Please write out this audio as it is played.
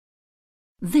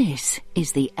This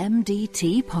is the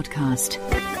MDT Podcast.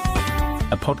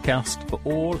 A podcast for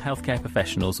all healthcare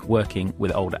professionals working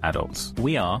with older adults.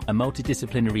 We are a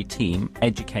multidisciplinary team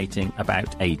educating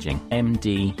about ageing.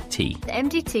 MDT. The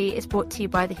MDT is brought to you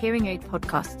by the Hearing Aid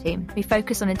Podcast team. We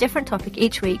focus on a different topic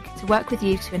each week to work with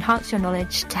you to enhance your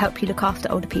knowledge to help you look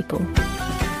after older people.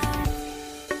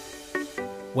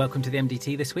 Welcome to the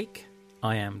MDT this week.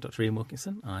 I am Dr. Ian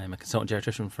Wilkinson. I am a consultant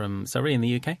geriatrician from Surrey in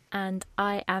the UK. And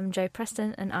I am Jo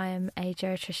Preston, and I am a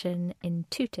geriatrician in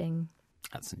Tooting.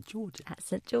 At St George's. At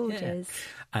St George's.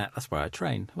 Yeah. That's where I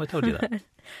train. Have I told you that?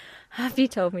 Have you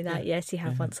told me that? Yeah. Yes, you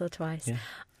have once or twice. Yeah.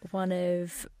 One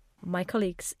of my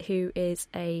colleagues, who is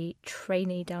a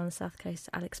trainee down the South Coast,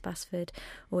 Alex Basford,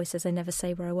 always says I never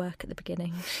say where I work at the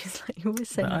beginning. She's like, you always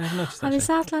say, I'm in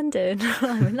South London.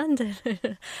 I'm in London.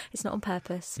 It's not on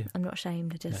purpose. Yeah. I'm not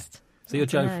ashamed. I just... Yeah. So you're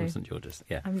Jo from St George's,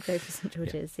 yeah. I'm Jo from St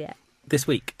George's, yeah. This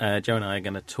week, Jo and I are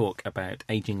going to talk about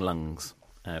ageing lungs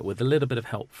with a little bit of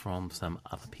help from some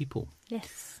other people.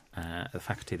 Yes. The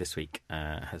faculty this week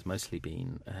has mostly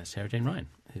been Sarah Jane Ryan,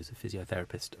 who's a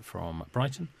physiotherapist from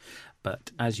Brighton.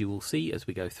 But as you will see as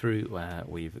we go through,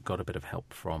 we've got a bit of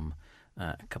help from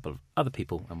a couple of other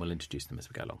people, and we'll introduce them as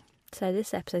we go along. So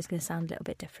this episode is going to sound a little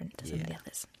bit different to some of the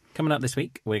others. Coming up this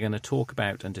week, we're going to talk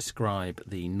about and describe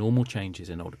the normal changes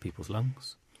in older people's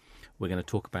lungs. We're going to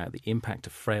talk about the impact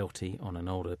of frailty on an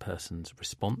older person's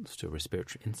response to a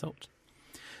respiratory insult.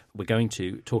 We're going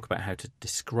to talk about how to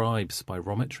describe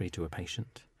spirometry to a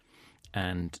patient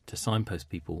and to signpost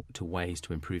people to ways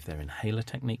to improve their inhaler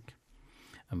technique.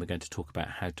 And we're going to talk about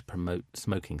how to promote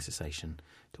smoking cessation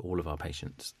to all of our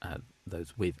patients,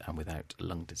 those with and without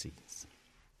lung disease.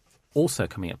 Also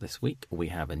coming up this week, we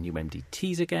have a new MD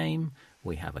teaser game,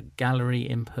 we have a gallery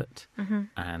input,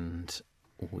 and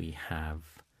we have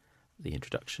the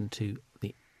introduction to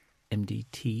the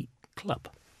MDT Club.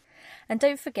 And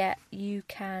don't forget, you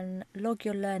can log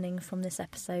your learning from this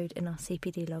episode in our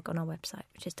CPD log on our website,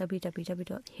 which is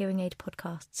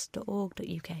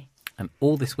www.hearingaidpodcasts.org.uk. And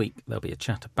all this week, there'll be a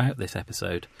chat about this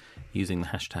episode using the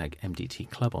hashtag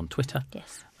MDT Club on Twitter.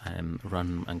 Yes.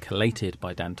 Run and collated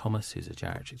by Dan Thomas, who's a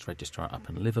geriatrics registrar up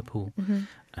in Liverpool,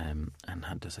 and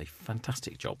does a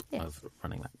fantastic job of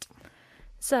running that.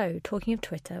 So, talking of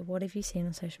Twitter, what have you seen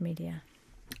on social media?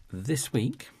 This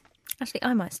week... Actually,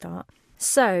 I might start.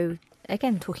 So,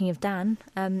 again, talking of Dan,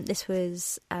 this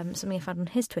was something I found on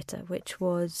his Twitter, which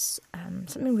was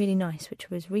something really nice, which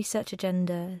was research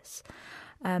agendas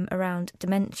around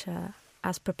dementia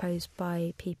as proposed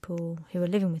by people who are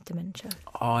living with dementia.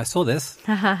 Oh, I saw this.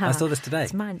 I saw this today.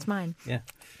 It's mine. Yeah.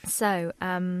 So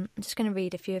I'm just going to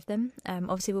read a few of them.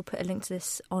 Obviously, we'll put a link to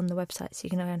this on the website so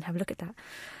you can go and have a look at that.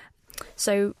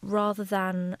 So rather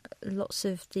than lots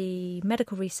of the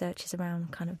medical research is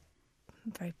around kind of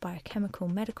very biochemical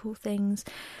medical things,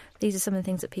 these are some of the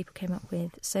things that people came up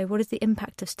with. So what is the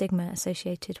impact of stigma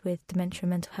associated with dementia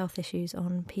and mental health issues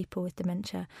on people with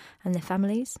dementia and their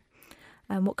families?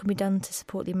 What can be done to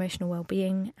support the emotional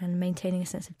well-being and maintaining a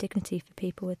sense of dignity for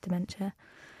people with dementia?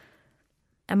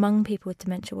 Among people with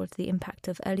dementia, what is the impact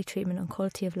of early treatment on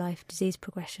quality of life, disease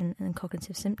progression and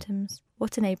cognitive symptoms?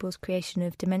 What enables creation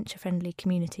of dementia-friendly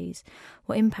communities?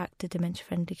 What impact do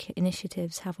dementia-friendly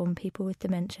initiatives have on people with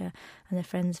dementia and their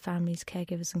friends, families,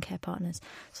 caregivers and care partners?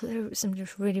 So there are some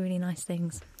just really, really nice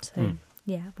things. So,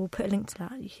 we'll put a link to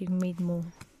that. You can read more.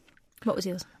 What was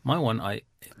yours? My one,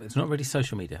 it's not really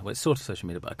social media. Well, it's sort of social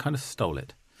media, but I kind of stole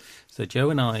it. So Jo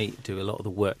and I do a lot of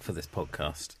the work for this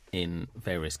podcast in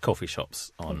various coffee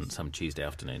shops on some Tuesday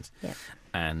afternoons. Yeah.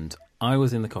 And I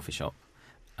was in the coffee shop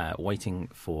waiting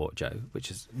for Jo, which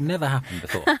has never happened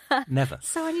before. Never.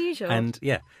 So unusual. And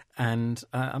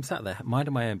I'm sat there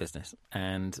minding my own business,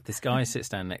 and this guy sits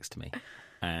down next to me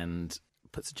and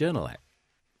puts a journal out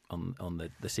on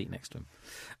the seat next to him.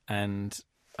 And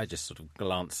I just sort of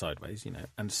glanced sideways,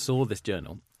 and saw this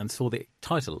journal and saw the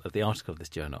title of the article of this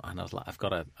journal, and I was like, I've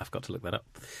got to look that up.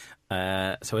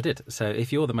 So I did. So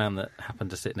if you're the man that happened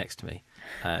to sit next to me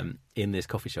in this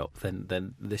coffee shop,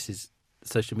 then this is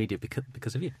social media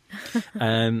because of you.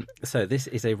 So this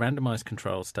is a randomised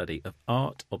control study of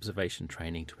art observation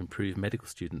training to improve medical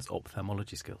students'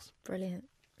 ophthalmology skills. Brilliant.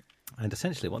 And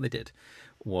essentially what they did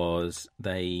was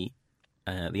the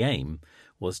aim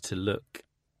was to look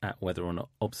at whether or not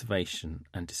observation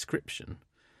and description,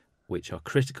 which are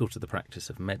critical to the practice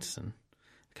of medicine,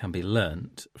 can be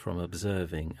learnt from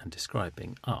observing and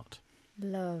describing art.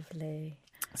 Lovely.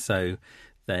 So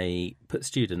they put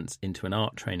students into an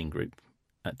art training group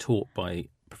taught by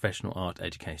professional art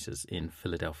educators in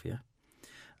Philadelphia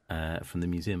from the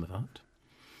Museum of Art.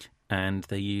 And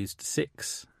they used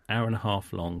 6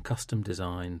 hour-and-a-half long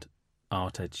custom-designed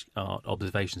art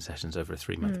observation sessions over a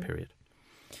 3-month period.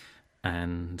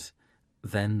 And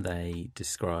then they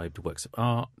described works of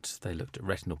art, they looked at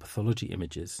retinal pathology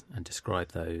images and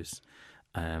described those,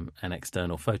 and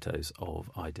external photos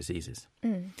of eye diseases.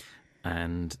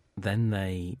 And then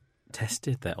they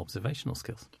tested their observational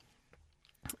skills.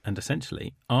 And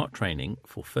essentially, art training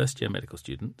for first-year medical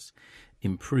students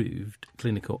improved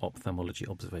clinical ophthalmology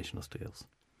observational skills.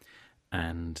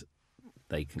 And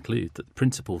they conclude that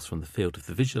principles from the field of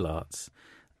the visual arts,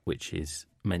 which is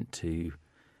meant to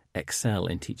excel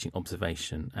in teaching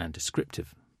observation and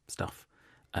descriptive stuff,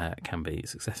 can be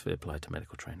successfully applied to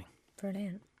medical training.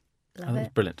 Brilliant. Love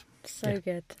it. Brilliant. So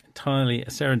good. Entirely a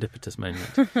serendipitous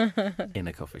moment in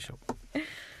a coffee shop.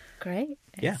 Great.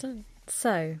 Yeah. Excellent.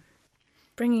 So,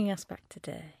 bringing us back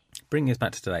today.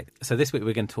 So this week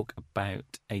we're going to talk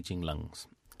about ageing lungs.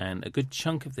 And a good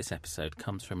chunk of this episode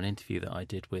comes from an interview that I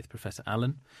did with Professor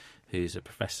Allen, who's a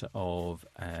professor of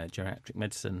geriatric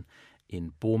medicine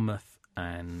in Bournemouth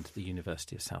and the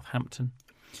University of Southampton.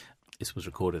 This was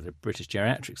recorded at the British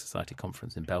Geriatric Society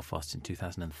conference in Belfast in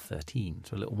 2013,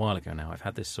 so a little while ago now. I've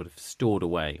had this sort of stored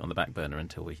away on the back burner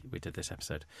until we did this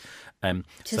episode.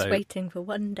 Waiting for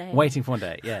one day. Waiting for one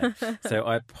day, yeah. So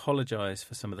I apologise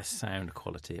for some of the sound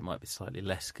quality. It might be slightly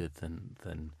less good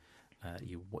than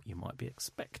what you might be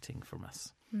expecting from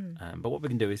us. But what we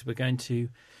can do is we're going to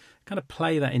kind of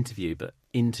play that interview but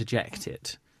interject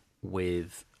it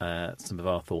with some of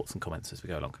our thoughts and comments as we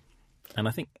go along. And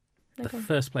I think the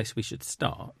first place we should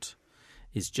start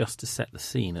is just to set the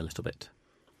scene a little bit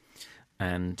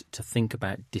and to think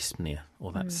about dyspnea,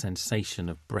 or that sensation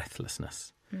of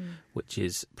breathlessness, which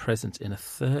is present in a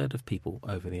third of people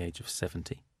over the age of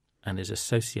 70 and is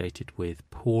associated with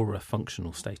poorer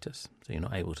functional status, so you're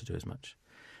not able to do as much,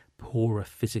 poorer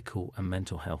physical and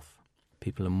mental health.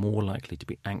 People are more likely to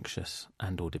be anxious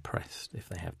and or depressed if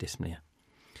they have dyspnea.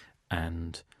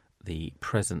 And the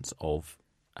presence of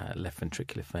left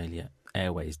ventricular failure,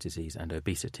 airways disease and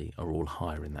obesity are all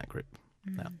higher in that group.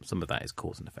 Now, some of that is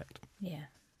cause and effect. Yeah.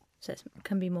 So it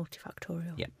can be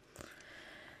multifactorial. Yeah.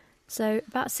 So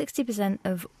about 60%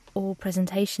 of all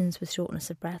presentations with shortness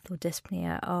of breath or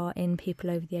dyspnea are in people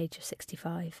over the age of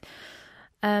 65.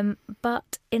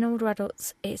 But in older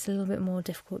adults, it's a little bit more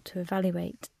difficult to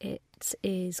evaluate. It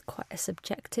is quite a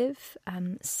subjective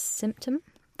symptom.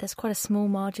 There's quite a small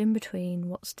margin between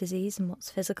what's disease and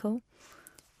what's physical.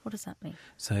 What does that mean?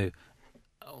 So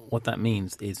what that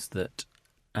means is that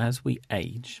as we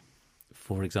age,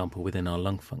 for example, within our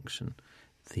lung function,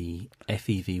 the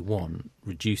FEV1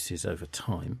 reduces over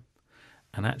time.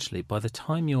 And actually, by the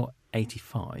time you're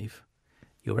 85,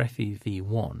 your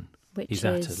FEV1 is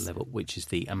at a level, which is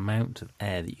the amount of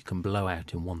air that you can blow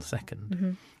out in 1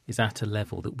 second, is at a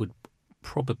level that would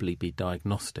probably be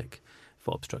diagnostic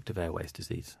for obstructive airways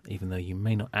disease, even though you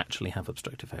may not actually have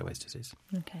obstructive airways disease.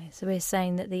 Okay, so we're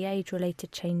saying that the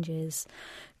age-related changes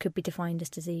could be defined as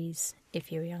disease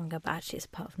if you're younger, but actually it's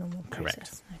part of normal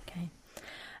process. Correct.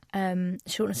 Okay.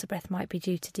 Shortness of breath might be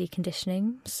due to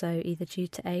deconditioning, so either due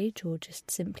to age or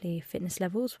just simply fitness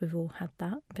levels. We've all had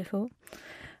that before.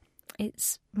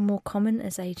 It's more common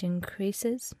as age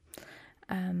increases,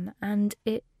 and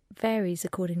it varies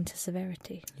according to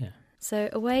severity. Yeah. So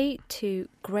a way to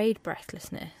grade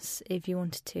breathlessness, if you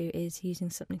wanted to, is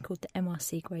using something called the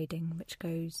MRC grading, which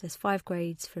there's 5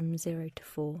 grades from 0 to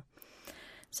 4.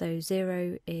 So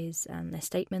 0 is their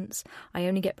statements. I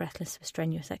only get breathless for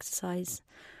strenuous exercise.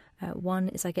 1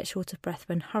 is I get short of breath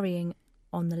when hurrying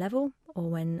on the level or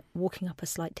when walking up a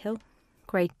slight hill.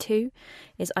 Grade 2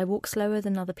 is I walk slower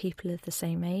than other people of the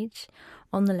same age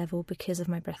on the level because of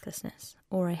my breathlessness,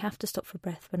 or I have to stop for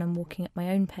breath when I'm walking at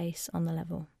my own pace on the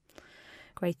level.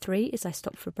 Grade 3 is I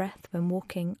stop for breath when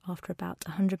walking after about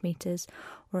 100 metres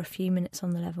or a few minutes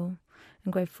on the level.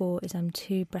 And grade 4 is I'm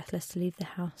too breathless to leave the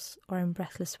house, or I'm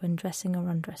breathless when dressing or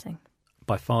undressing.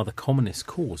 By far the commonest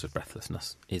cause of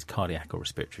breathlessness is cardiac or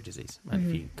respiratory disease. And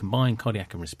if you combine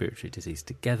cardiac and respiratory disease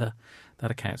together,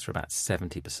 that accounts for about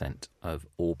 70% of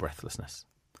all breathlessness.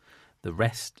 The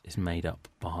rest is made up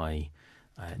by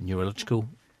neurological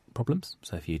problems.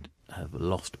 So if you have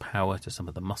lost power to some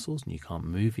of the muscles and you can't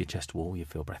move your chest wall, you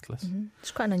feel breathless.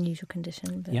 It's quite an unusual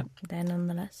condition, but there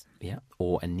nonetheless. Yeah,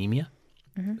 or anemia.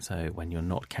 So when you're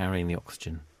not carrying the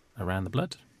oxygen around the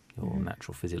blood, your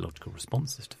natural physiological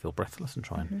response is to feel breathless and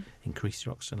try and increase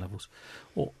your oxygen levels,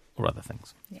 or other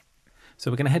things. Yeah.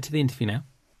 So we're going to head to the interview now.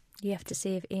 You have to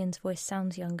see if Ian's voice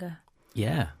sounds younger.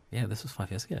 Yeah, this was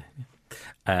 5 years ago.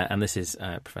 Yeah. And this is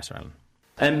Professor Allen.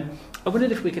 I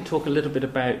wondered if we could talk a little bit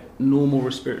about normal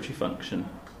respiratory function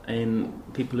in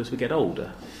people as we get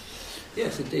older.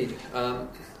 Yes, indeed.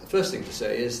 First thing to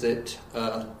say is that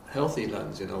healthy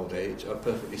lungs in old age are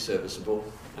perfectly serviceable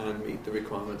and meet the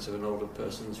requirements of an older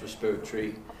person's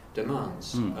respiratory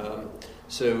demands.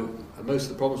 So most of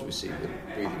the problems we see with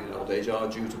breathing in old age are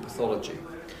due to pathology,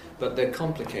 but they're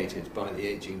complicated by the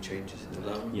ageing changes in the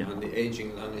lung, and the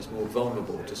ageing lung is more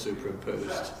vulnerable to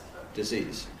superimposed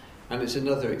disease. And it's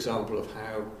another example of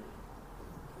how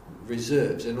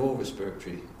reserves in all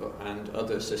respiratory and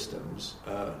other systems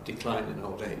decline in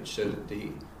old age, so that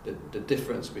the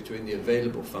difference between the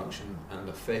available function and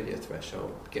the failure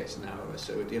threshold gets narrower.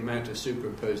 So the amount of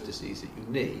superimposed disease that you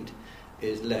need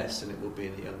is less than it will be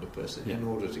in the younger person in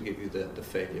order to give you the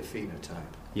failure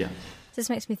phenotype. Yeah. This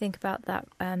makes me think about that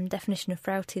definition of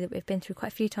frailty that we've been through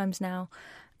quite a few times now,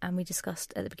 and we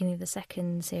discussed at the beginning of the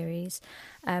second series,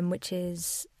 which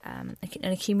is an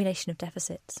accumulation of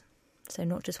deficits. So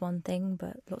not just one thing,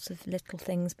 but lots of little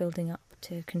things building up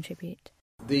to contribute.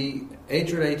 The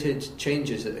age-related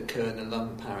changes that occur in the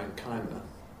lung parenchyma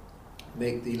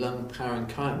make the lung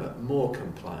parenchyma more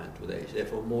compliant with age,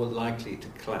 therefore more likely to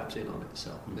collapse in on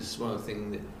itself. And this is one of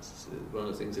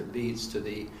the things that leads to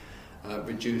the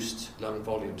reduced lung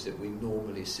volumes that we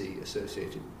normally see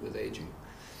associated with aging.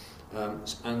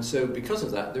 And so because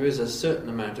of that, there is a certain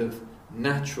amount of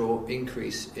natural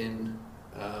increase in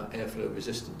airflow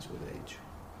resistance with age,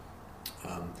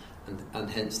 and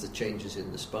hence the changes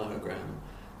in the spirogram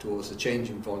towards the change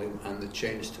in volume and the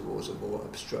change towards a more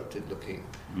obstructed looking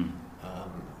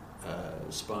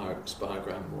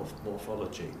spirogram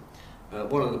morphology.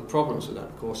 One of the problems with that,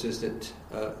 of course, is that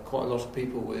quite a lot of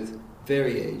people with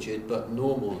very aged but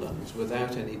normal lungs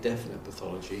without any definite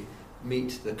pathology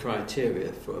meet the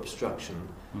criteria for obstruction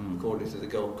according to the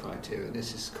Gold criteria. And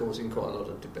this is causing quite a lot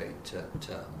of debate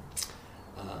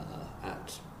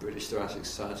at British Thoracic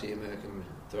Society, American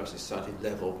Thoracic Society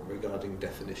level regarding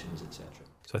definitions, etc.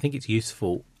 So I think it's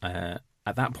useful at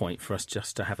that point for us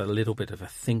just to have a little bit of a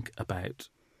think about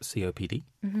COPD,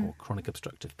 or chronic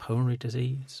obstructive pulmonary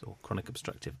disease, or chronic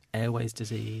obstructive airways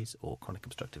disease, or chronic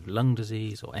obstructive lung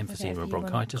disease, or emphysema or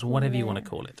bronchitis, or whatever you want to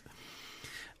call it,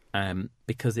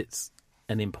 because it's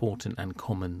an important and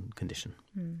common condition.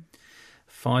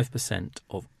 5%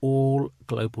 of all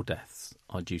global deaths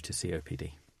are due to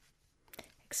COPD.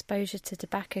 Exposure to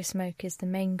tobacco smoke is the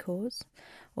main cause,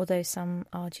 although some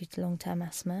are due to long-term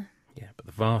asthma. Yeah, but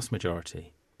the vast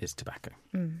majority is tobacco.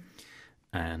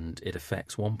 And it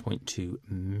affects 1.2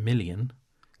 million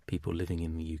people living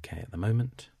in the UK at the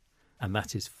moment, and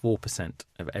that is 4%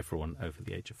 of everyone over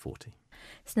the age of 40.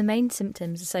 So the main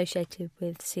symptoms associated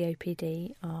with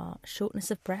COPD are shortness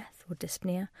of breath or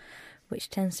dyspnea, which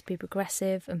tends to be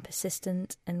progressive and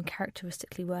persistent and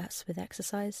characteristically worse with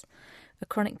exercise. A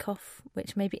chronic cough,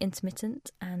 which may be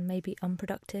intermittent and may be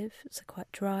unproductive, so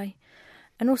quite dry.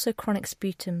 And also chronic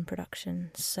sputum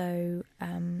production, so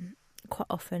quite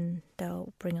often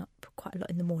they'll bring up quite a lot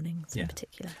in the mornings in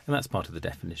particular. And that's part of the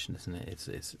definition, isn't it?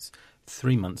 It's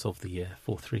 3 months of the year,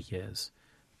 for 3 years,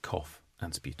 cough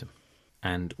and sputum.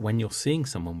 And when you're seeing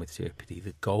someone with COPD,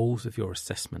 the goals of your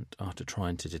assessment are to try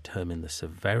and to determine the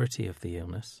severity of the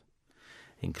illness,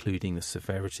 including the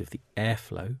severity of the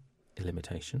airflow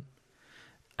limitation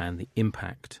and the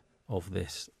impact of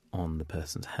this on the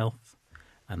person's health,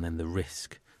 and then the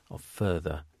risk of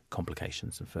further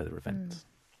complications and further events.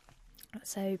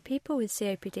 So people with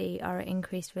COPD are at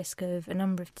increased risk of a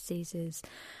number of diseases,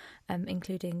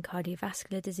 including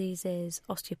cardiovascular diseases,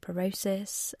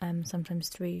 osteoporosis, sometimes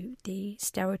through the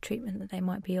steroid treatment that they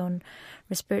might be on,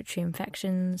 respiratory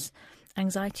infections,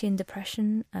 anxiety and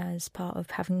depression as part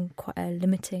of having quite a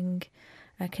limiting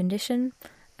condition,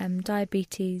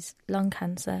 diabetes, lung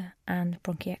cancer and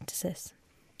bronchiectasis.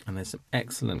 And there's some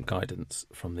excellent guidance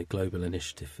from the Global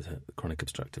Initiative for Chronic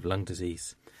Obstructive Lung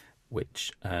Disease,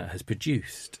 which has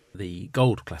produced the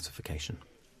Gold classification.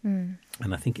 And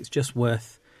I think it's just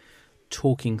worth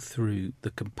talking through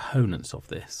the components of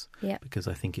this, because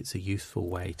I think it's a useful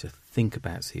way to think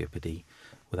about COPD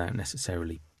without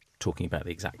necessarily talking about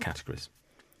the exact categories.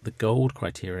 The Gold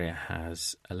criteria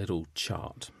has a little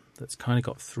chart that's kind of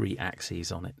got 3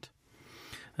 axes on it.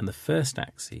 And the first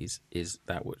axis is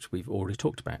that which we've already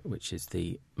talked about, which is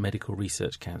the Medical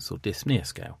Research Council dyspnea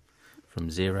scale, from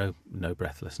 0, no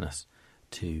breathlessness,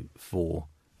 to 4,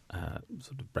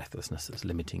 sort of breathlessness that's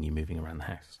limiting you moving around the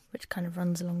house. Which kind of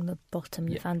runs along the bottom,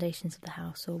 the foundations of the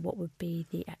house, or what would be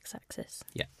the x-axis.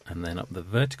 Yeah, and then up the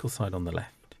vertical side on the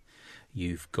left,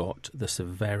 you've got the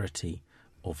severity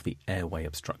of the airway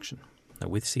obstruction. Now,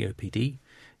 with COPD,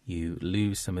 you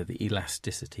lose some of the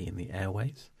elasticity in the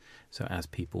airways. So as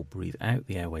people breathe out,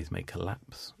 the airways may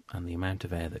collapse and the amount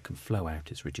of air that can flow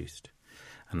out is reduced.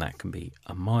 And that can be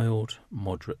a mild,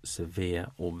 moderate, severe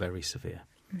or very severe.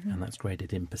 and that's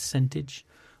graded in percentage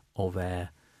of air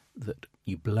that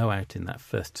you blow out in that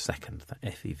first second, that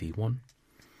FEV1,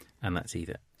 and that's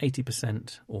either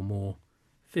 80% or more,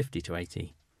 50 to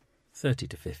 80, 30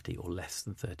 to 50, or less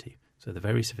than 30. So the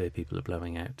very severe people are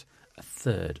blowing out a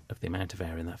third of the amount of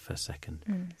air in that first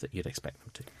second that you'd expect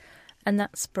them to. And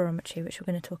that's spirometry, which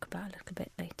we're going to talk about a little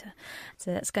bit later.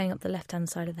 So that's going up the left-hand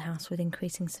side of the house with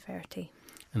increasing severity.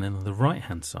 And then on the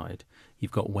right-hand side,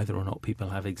 you've got whether or not people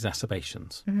have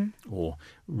exacerbations or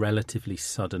relatively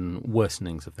sudden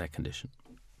worsenings of their condition.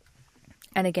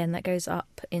 And again, that goes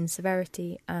up in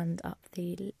severity and up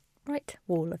the right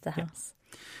wall of the house.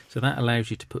 Yeah. So that allows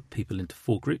you to put people into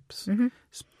 4 groups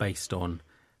based on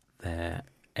their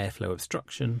airflow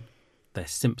obstruction, their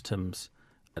symptoms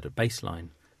at a baseline,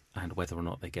 and whether or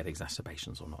not they get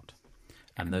exacerbations or not.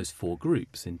 And those 4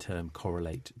 groups in turn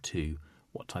correlate to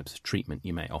what types of treatment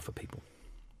you may offer people.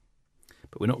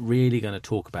 But we're not really going to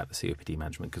talk about the COPD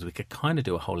management because we could kind of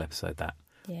do a whole episode of that.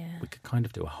 Yeah. We could kind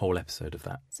of do a whole episode of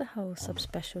that. It's a whole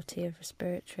subspecialty of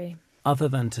respiratory. Other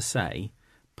than to say,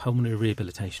 pulmonary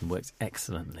rehabilitation works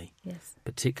excellently, Yes.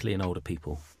 particularly in older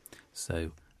people.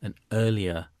 So an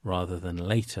earlier rather than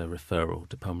later referral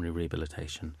to pulmonary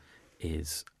rehabilitation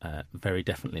is very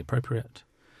definitely appropriate,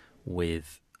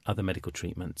 with other medical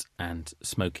treatments and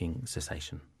smoking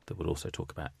cessation that we'll also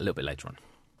talk about a little bit later on.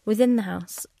 Within the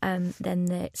house, then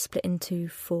they're split into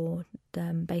 4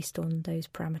 based on those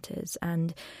parameters,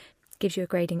 and gives you a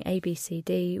grading A, B, C,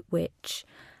 D, which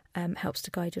helps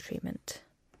to guide your treatment.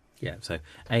 Yeah, so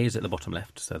A is at the bottom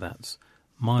left, so that's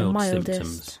mild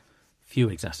symptoms, few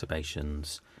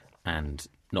exacerbations, and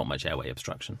not much airway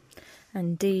obstruction.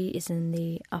 And D is in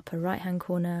the upper right-hand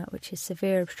corner, which is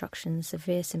severe obstruction,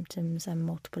 severe symptoms, and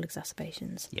multiple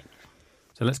exacerbations. Yeah.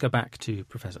 So let's go back to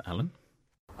Professor Allen.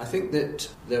 I think that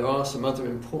there are some other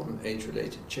important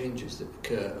age-related changes that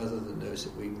occur other than those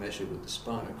that we measure with the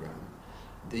spirogram.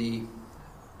 The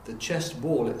chest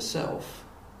wall itself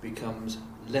becomes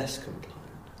less compliant.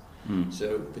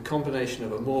 So the combination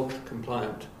of a more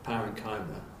compliant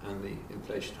parenchyma and the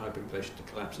hyperinflation to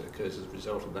collapse that occurs as a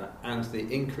result of that, and the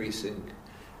increase in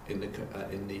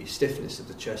the stiffness of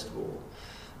the chest wall,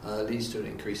 leads to an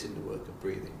increase in the work of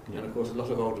breathing. And of course, a lot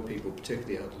of older people,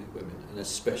 particularly elderly women, and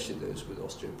especially those with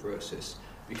osteoporosis,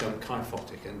 become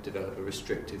kyphotic and develop a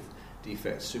restrictive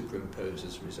defect superimposed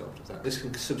as a result of that. This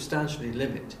can substantially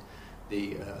limit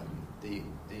the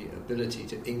ability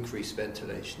to increase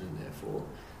ventilation, and therefore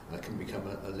can become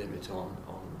a limit on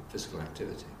physical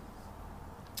activity.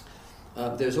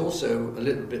 There's also a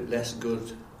little bit less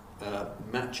good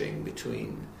matching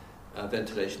between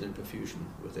ventilation and perfusion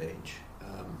with age,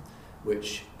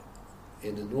 which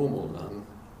in a normal lung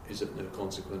is of no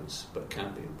consequence but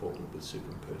can be important with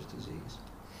superimposed disease.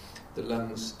 The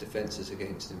lungs' defences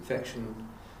against infection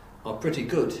are pretty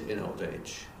good in old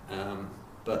age,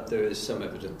 but there is some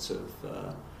evidence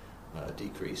of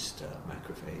decreased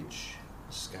macrophage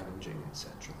scavenging,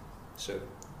 etc. So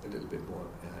a little bit more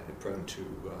prone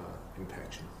to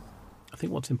infection. I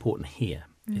think what's important here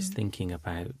is thinking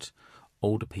about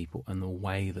older people and the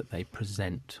way that they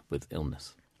present with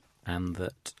illness, and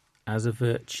that as a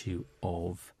virtue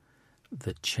of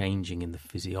the changing in the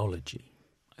physiology,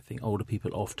 I think older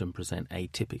people often present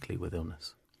atypically with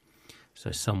illness.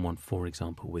 So someone, for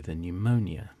example, with a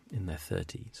pneumonia in their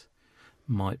 30s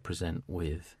might present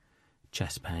with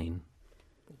chest pain,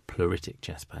 pleuritic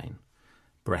chest pain,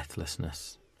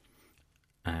 breathlessness,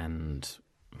 and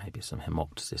maybe some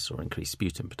hemoptysis or increased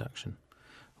sputum production,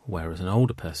 whereas an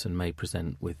older person may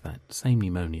present with that same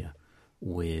pneumonia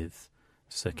with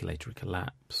circulatory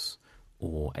collapse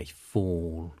or a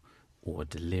fall or a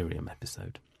delirium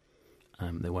episode.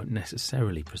 They won't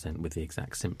necessarily present with the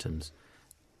exact symptoms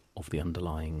of the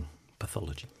underlying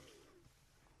pathology.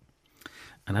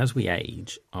 And as we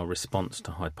age, our response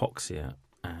to hypoxia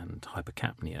and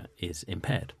hypercapnia is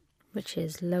impaired. Which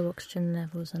is low oxygen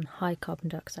levels and high carbon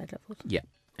dioxide levels. Yeah,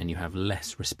 and you have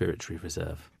less respiratory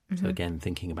reserve. So again,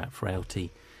 thinking about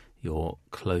frailty, you're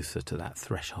closer to that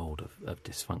threshold of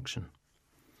dysfunction.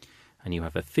 And you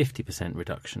have a 50%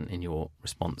 reduction in your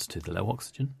response to the low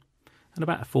oxygen and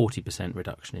about a 40%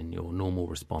 reduction in your normal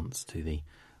response to the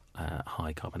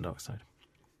high carbon dioxide.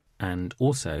 And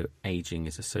also, ageing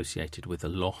is associated with a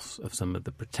loss of some of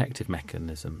the protective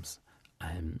mechanisms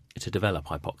to develop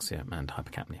hypoxia and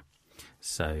hypercapnia.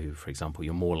 So, for example,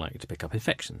 you're more likely to pick up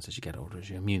infections as you get older, as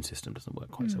your immune system doesn't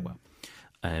work quite so well.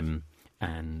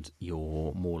 And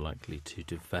you're more likely to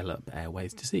develop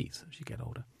airways disease as you get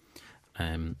older.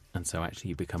 And so actually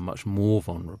you become much more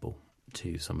vulnerable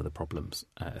to some of the problems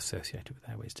associated with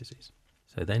airways disease.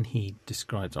 So then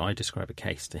I describe a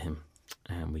case to him,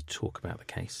 and we talk about the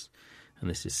case. and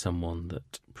this is someone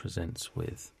that presents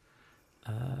with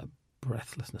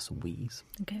breathlessness and wheeze.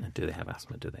 Okay. And do they have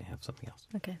asthma? Do they have something else?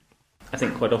 Okay. I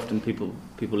think quite often people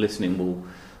listening will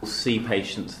see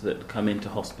patients that come into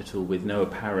hospital with no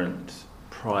apparent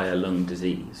prior lung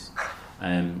disease,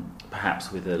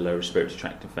 perhaps with a lower respiratory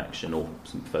tract infection or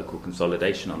some focal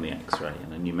consolidation on the X-ray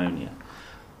and a pneumonia,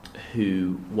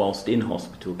 who, whilst in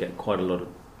hospital, get quite a lot of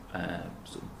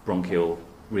sort of bronchial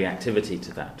reactivity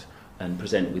to that and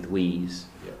present with wheeze.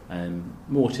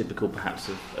 More typical perhaps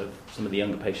of some of the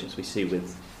younger patients we see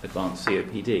with advanced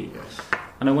COPD. Yes.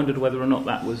 And I wondered whether or not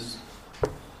that was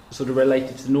sort of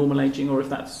related to normal ageing, or if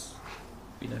that's,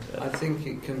 I think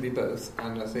it can be both,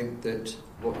 and I think that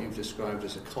what you've described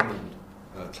is a common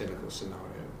clinical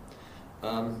scenario.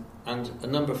 And a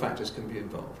number of factors can be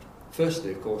involved.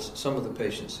 Firstly, of course, some of the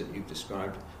patients that you've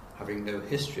described having no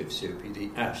history of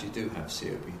COPD actually do have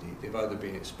COPD. They've either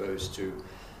been exposed to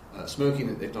smoking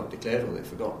that they've not declared or they've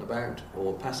forgotten about,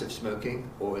 or passive smoking,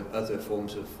 or other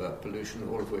forms of pollution,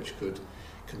 all of which could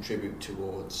contribute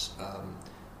towards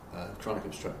chronic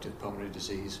obstructive pulmonary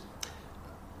disease.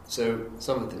 So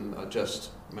some of them are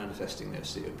just manifesting their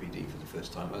COPD for the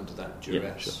first time under that duress.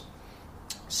 Yeah, sure.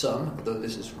 Some, though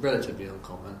this is relatively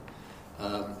uncommon,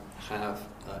 have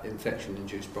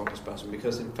infection-induced bronchospasm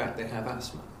because in fact they have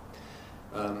asthma.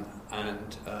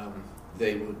 And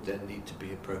they would then need to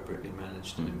be appropriately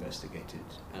managed and investigated,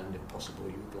 and if possible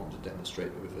you would want to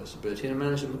demonstrate the reversibility and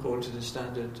manage them according to the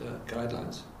standard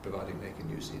guidelines, providing they can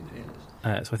use the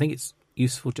inhalers. So I think it's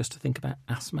useful just to think about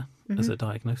asthma as a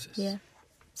diagnosis. Yeah.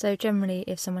 So generally,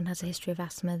 if someone has a history of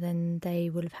asthma, then they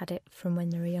will have had it from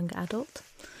when they're a younger adult,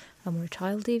 or a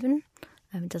child even.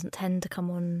 It doesn't tend to come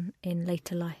on in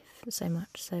later life so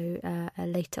much, so a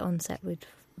later onset would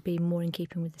be more in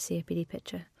keeping with the COPD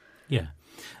picture. Yeah.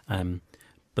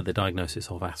 But the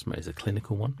diagnosis of asthma is a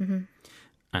clinical one,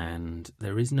 and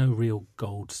there is no real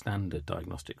gold standard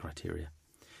diagnostic criteria.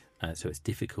 So it's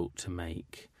difficult to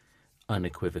make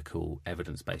unequivocal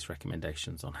evidence-based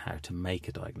recommendations on how to make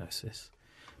a diagnosis.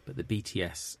 But the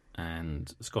BTS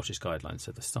and Scottish guidelines,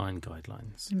 so the SIGN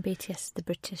guidelines. And BTS, the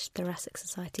British Thoracic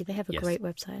Society, they have a great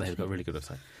website. They've got a really good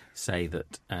website. Say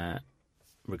that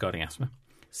regarding asthma,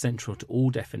 central to all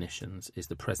definitions is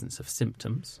the presence of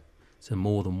symptoms, so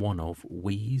more than one of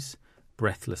wheeze,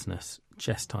 breathlessness,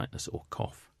 chest tightness or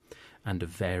cough, and a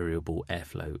variable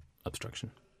airflow obstruction.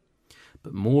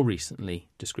 But more recently,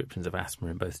 descriptions of asthma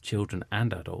in both children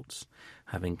and adults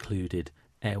have included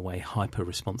airway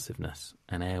hyperresponsiveness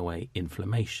and airway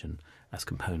inflammation as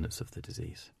components of the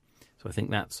disease. So I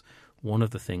think that's one of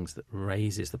the things that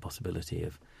raises the possibility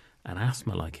of an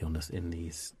asthma-like illness in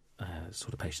these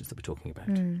sort of patients that we're talking about.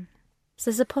 So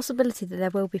there's a possibility that there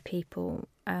will be people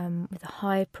with a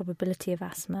high probability of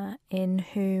asthma in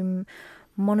whom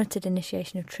monitored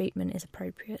initiation of treatment is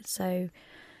appropriate. So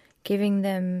giving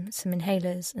them some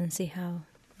inhalers and see how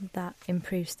that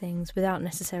improves things without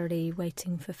necessarily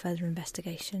waiting for further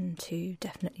investigation to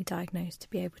definitely diagnose, to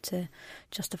be able to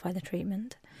justify the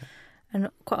treatment.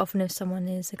 And quite often if someone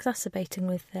is exacerbating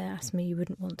with their asthma, you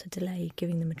wouldn't want to delay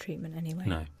giving them a treatment anyway.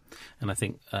 No. And I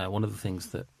think one of the things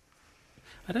that,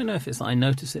 I don't know if it's that I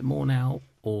notice it more now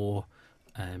or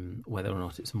whether or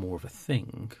not it's more of a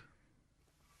thing.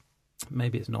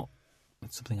 Maybe it's not.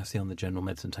 It's something I see on the general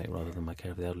medicine take rather than my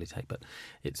care of the elderly take, but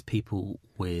it's people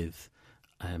with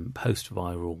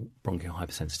post-viral bronchial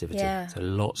hypersensitivity. Yeah. So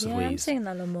lots of wheeze. I'm seeing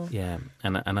that a lot more. Yeah,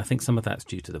 and I think some of that's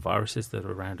due to the viruses that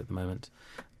are around at the moment.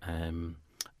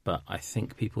 But I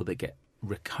think people that get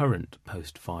recurrent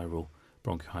post-viral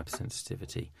bronchial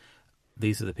hypersensitivity,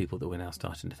 these are the people that we're now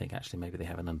starting to think actually maybe they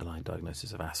have an underlying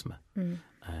diagnosis of asthma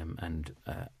and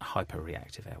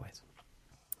hyperreactive airways.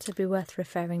 So it'd be worth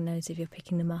referring those if you're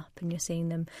picking them up and you're seeing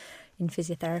them in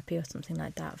physiotherapy or something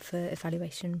like that for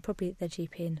evaluation, probably at their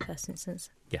GP in the first instance.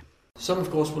 Yeah. Some,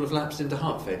 of course, will have lapsed into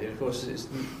heart failure. Of course, it's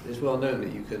well known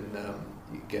that you can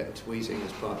you get wheezing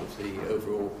as part of the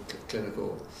overall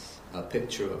clinical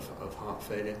picture of heart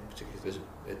failure, particularly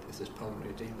if there's pulmonary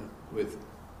edema, with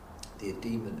the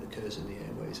edema that occurs in the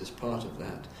airways as part of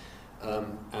that.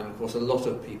 And of course, a lot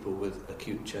of people with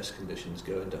acute chest conditions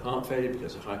go into heart failure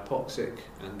because they're hypoxic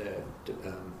and they're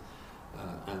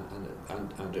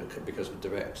and because of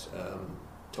direct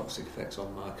toxic effects on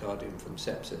myocardium from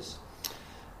sepsis.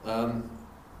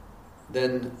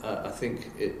 Then I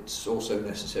think it's also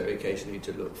necessary occasionally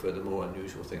to look for the more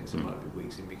unusual things that might be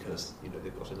wheezing because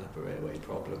they've got an upper airway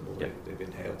problem or they've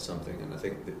inhaled something, and I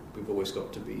think that we've always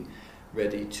got to be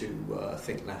ready to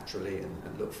think laterally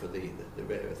and look for the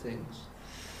rarer things.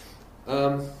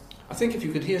 I think if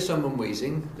you can hear someone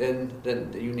wheezing,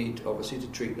 then you need obviously to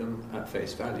treat them at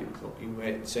face value. You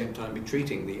may at the same time be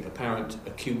treating the apparent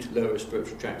acute lower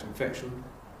respiratory tract infection,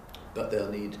 but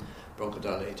they'll need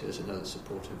bronchodilators and other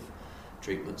supportive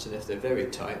treatments. And if they're very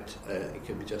tight, it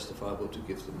can be justifiable to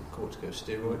give them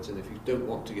corticosteroids. And if you don't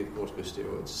want to give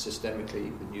corticosteroids systemically,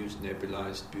 you can use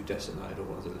nebulized budesonide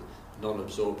or other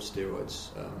non-absorbed steroids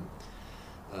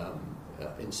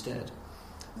instead.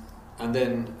 And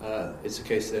then it's a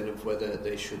case then of whether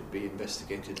they should be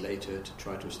investigated later to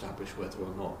try to establish whether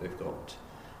or not they've got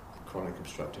chronic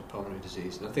obstructive pulmonary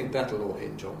disease. And I think that'll all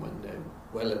hinge on when they're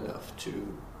well enough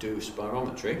to do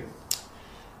spirometry.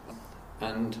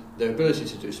 And their ability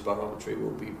to do spirometry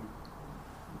will be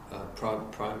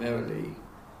primarily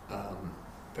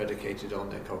predicated on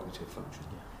their cognitive function.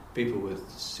 Yeah. People with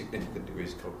significant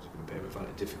degrees of cognitive impairment find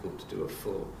it difficult to do a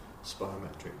full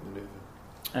spirometric manoeuvre.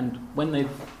 And when they've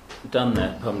done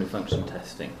their pulmonary function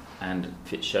testing and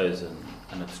if it shows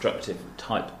an obstructive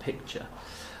type picture,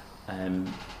 am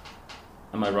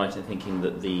I right in thinking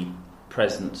that the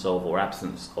presence of or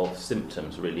absence of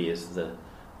symptoms really is the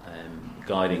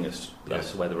guiding us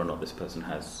as to whether or not this person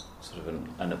has sort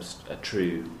of a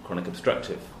true chronic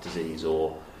obstructive disease?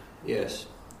 Or yes,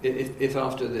 if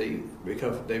after they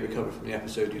recover from the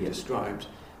episode you described,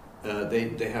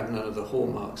 they have none of the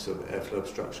hallmarks of airflow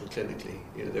obstruction clinically.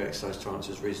 Their exercise tolerance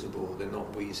is reasonable, they're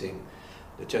not wheezing,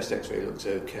 the chest x-ray looks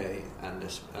okay, and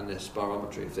their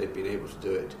spirometry, if they've been able to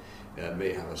do it,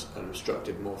 may have an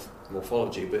obstructive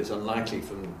morphology, but it's unlikely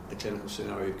from the clinical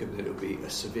scenario given that it will be a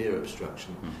severe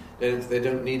obstruction. They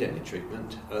don't need any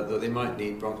treatment, though they might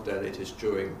need bronchodilators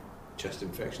during chest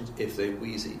infections if they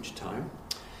wheeze each time.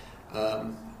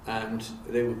 And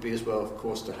they would be as well, of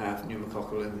course, to have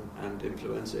pneumococcal and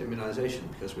influenza immunisation,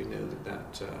 because we know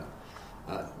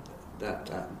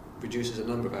that reduces a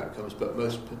number of outcomes, but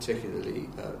most particularly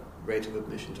rate of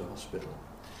admission to hospital.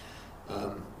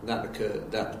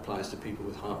 That applies to people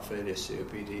with heart failure,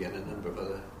 COPD, and a number of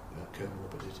other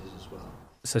comorbidities as well.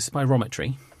 So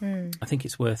spirometry, I think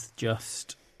it's worth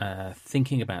just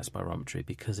thinking about spirometry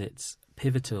because it's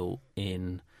pivotal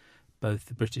in both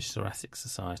the British Thoracic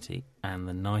Society and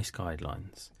the NICE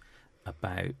guidelines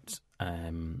about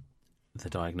the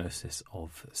diagnosis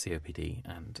of COPD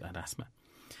and asthma.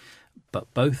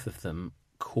 But both of them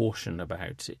caution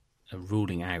about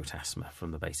ruling out asthma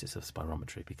from the basis of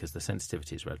spirometry because the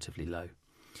sensitivity is relatively low,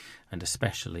 and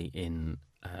especially in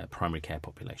primary care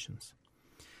populations,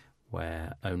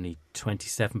 where only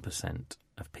 27%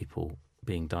 of people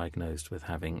being diagnosed with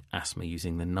having asthma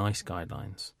using the NICE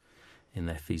guidelines in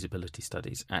their feasibility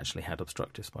studies actually had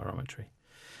obstructive spirometry,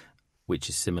 which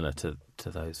is similar to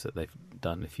those that they've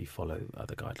done if you follow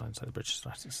other guidelines, like the British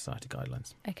Thoracic Society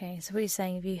guidelines. Okay, so what you're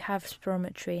saying, if you have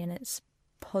spirometry and it's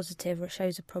positive or it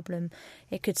shows a problem,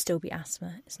 it could still be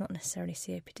asthma. It's not necessarily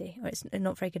COPD, or it's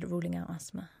not very good at ruling out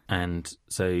asthma. And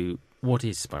so what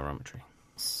is spirometry?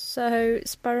 So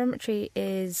spirometry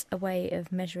is a way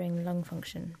of measuring lung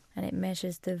function, and it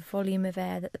measures the volume of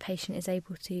air that the patient is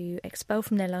able to expel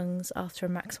from their lungs after a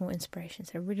maximal inspiration.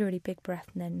 So a really, really big breath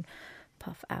and then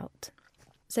puff out.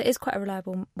 So it is quite a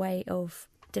reliable way of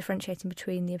differentiating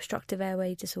between the obstructive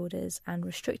airway disorders and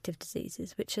restrictive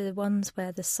diseases, which are the ones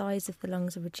where the size of the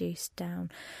lungs are reduced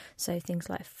down. So things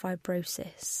like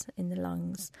fibrosis in the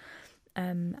lungs.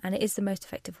 And it is the most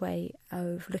effective way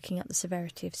of looking at the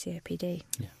severity of COPD.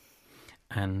 Yeah.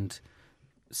 And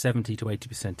 70 to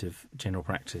 80% of general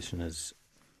practitioners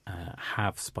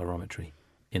have spirometry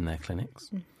in their clinics,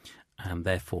 and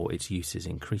therefore its use is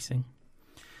increasing,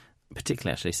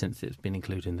 particularly actually since it's been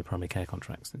included in the primary care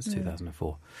contract since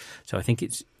 2004. So I think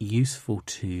it's useful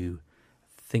to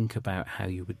think about how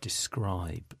you would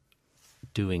describe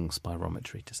doing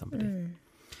spirometry to somebody.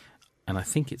 And I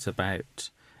think it's about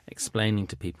explaining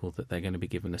to people that they're going to be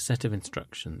given a set of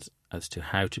instructions as to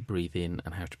how to breathe in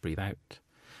and how to breathe out.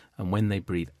 And when they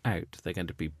breathe out, they're going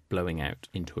to be blowing out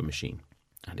into a machine.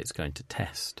 And it's going to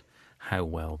test how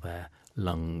well their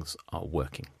lungs are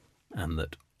working. And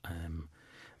that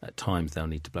at times they'll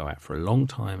need to blow out for a long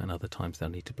time, and other times they'll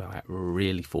need to blow out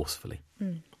really forcefully.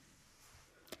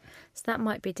 So that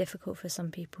might be difficult for some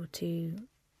people to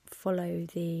follow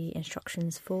the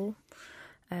instructions for.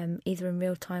 Either in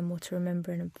real time or to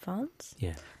remember in advance.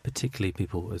 Yeah, particularly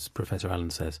people, as Professor Allen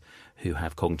says, who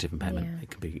have cognitive impairment.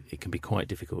 Yeah. It can be quite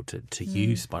difficult to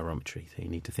use spirometry. So you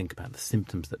need to think about the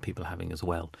symptoms that people are having as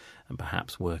well, and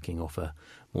perhaps working off a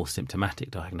more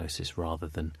symptomatic diagnosis rather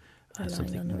than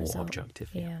something more objective.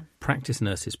 Yeah. Practice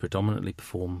nurses predominantly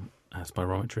perform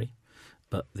spirometry,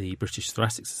 but the British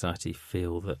Thoracic Society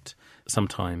feel that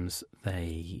sometimes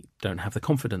they don't have the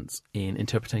confidence in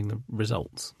interpreting the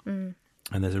results.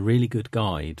 And there's a really good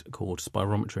guide called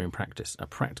Spirometry in Practice, a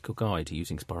practical guide to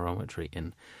using spirometry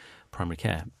in primary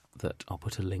care that I'll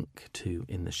put a link to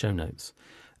in the show notes,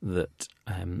 that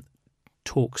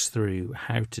talks through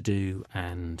how to do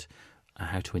and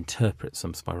how to interpret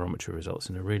some spirometry results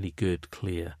in a really good,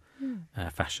 clear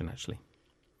fashion, actually.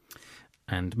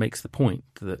 And makes the point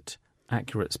that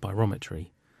accurate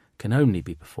spirometry can only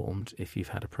be performed if you've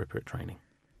had appropriate training.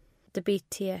 The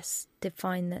BTS did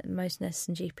find that most nurses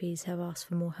and GPs have asked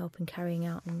for more help in carrying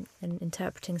out and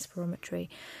interpreting spirometry,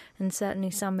 and certainly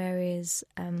some areas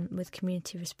with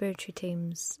community respiratory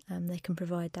teams, they can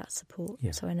provide that support.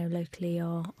 Yeah. So I know locally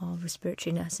our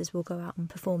respiratory nurses will go out and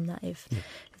perform that if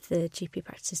the GP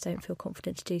practices don't feel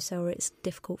confident to do so, or it's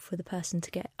difficult for the person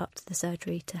to get up to the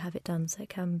surgery to have it done, so it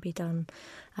can be done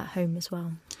at home as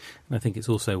well. And I think it's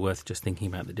also worth just thinking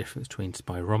about the difference between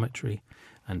spirometry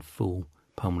and full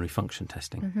pulmonary function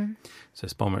testing. Mm-hmm. So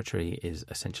spirometry is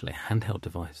essentially a handheld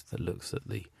device that looks at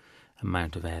the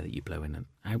amount of air that you blow in and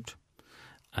out,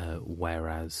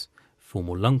 whereas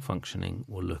formal lung functioning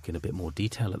will look in a bit more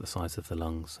detail at the size of the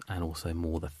lungs and also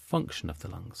more the function of the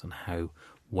lungs and how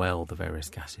well the various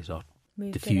gases are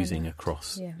diffusing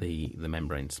across the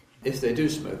membranes. If they do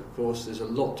smoke, of course, there's a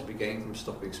lot to be gained from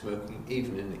stopping smoking,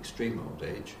 even in extreme old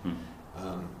age.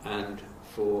 And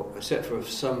except for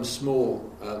some small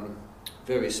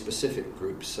very specific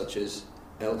groups, such as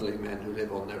elderly men who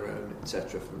live on their own,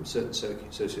 etc., from certain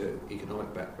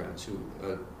socio-economic backgrounds who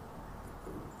are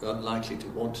unlikely to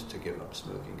want to give up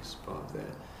smoking as part of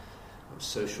their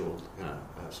social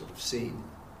sort of scene.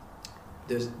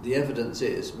 The evidence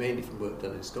is, mainly from work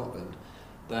done in Scotland,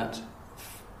 that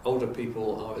older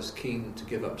people are as keen to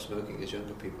give up smoking as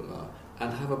younger people are,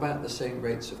 and have about the same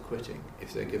rates of quitting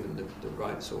if they're given the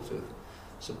right sort of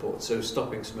support. So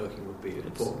stopping smoking would be an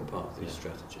important part of this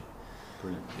strategy.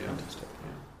 Brilliant. Yeah. Fantastic.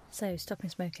 Yeah. So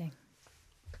stopping smoking,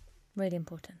 really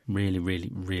important. Really,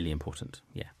 really, really important,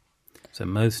 yeah. So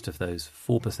most of those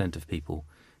 4% of people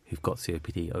who've got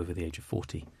COPD over the age of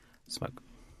 40 smoke.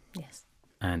 Yes.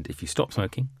 And if you stop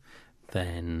smoking,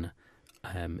 then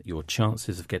your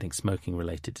chances of getting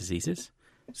smoking-related diseases,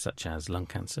 such as lung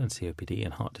cancer and COPD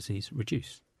and heart disease,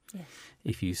 reduce. Yes.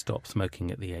 If you stop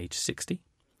smoking at the age 60,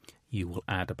 you will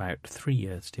add about 3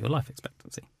 years to your life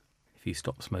expectancy. If you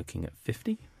stop smoking at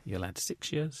 50, you'll add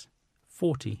 6 years,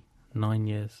 40, 9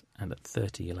 years, and at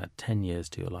 30, you'll add 10 years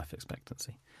to your life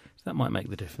expectancy. So that might make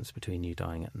the difference between you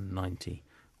dying at 90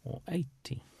 or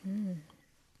 80.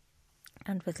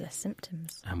 And with less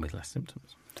symptoms. And with less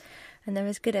symptoms. And there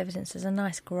is good evidence. There's a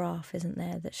nice graph, isn't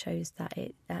there, that shows that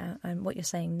it, and what you're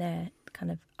saying there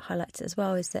kind of highlights it as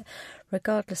well, is that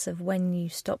regardless of when you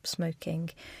stop smoking,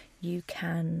 you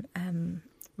can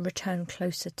return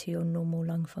closer to your normal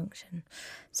lung function.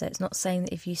 So it's not saying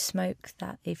that if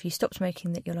you stop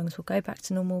smoking that your lungs will go back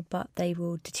to normal, but they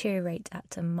will deteriorate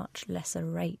at a much lesser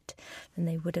rate than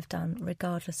they would have done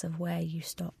regardless of where you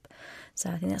stop. So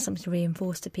I think that's something to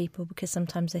reinforce to people, because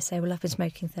sometimes they say, well, I've been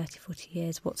smoking 30, 40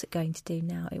 years, what's it going to do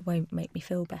now? It won't make me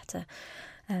feel better.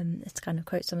 It's to kind of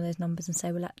quote some of those numbers and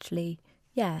say, well, actually,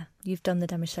 yeah, you've done the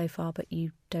damage so far, but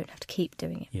you don't have to keep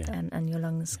doing it, and your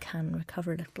lungs can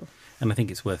recover a little. And I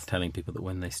think it's worth telling people that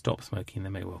when they stop smoking, they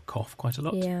may well cough quite a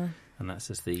lot. Yeah. And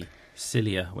that's as the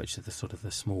cilia, which are the sort of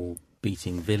the small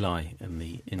beating villi in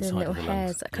the inside the little of the lungs.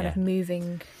 hairs that are kind of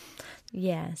moving.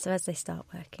 Yeah, so as they start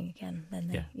working again, then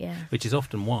they, Which is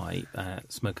often why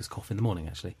smokers cough in the morning,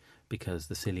 actually, because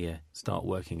the cilia start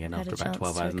working again after about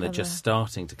 12 hours and they're just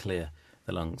starting to clear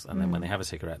the lungs, and then when they have a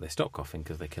cigarette they stop coughing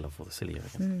because they kill off all the cilia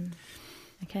again.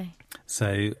 Okay.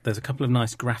 So there's a couple of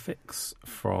nice graphics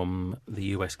from the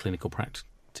US Clinical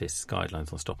Practice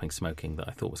Guidelines on stopping smoking that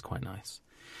I thought was quite nice.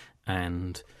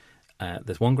 And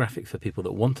there's one graphic for people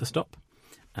that want to stop,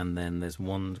 and then there's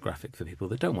one graphic for people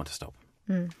that don't want to stop.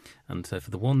 And so for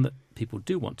the one that people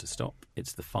do want to stop,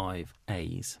 it's the 5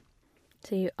 A's.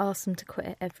 So you ask them to quit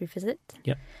at every visit.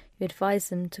 Yep. You advise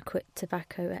them to quit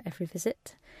tobacco at every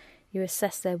visit. You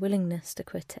assess their willingness to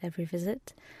quit at every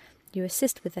visit. You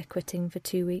assist with their quitting for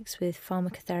 2 weeks with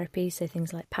pharmacotherapy, so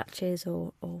things like patches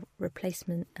or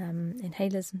replacement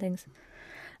inhalers and things,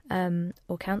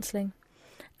 or counselling,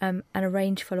 and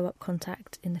arrange follow-up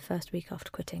contact in the first week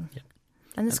after quitting. Yep.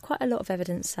 And there's quite a lot of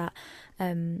evidence that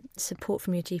support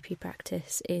from your GP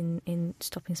practice in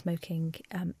stopping smoking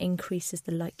increases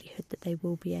the likelihood that they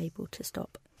will be able to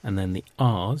stop. And then the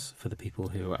R's, for the people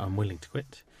who are unwilling to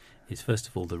quit, is first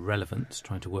of all the relevance,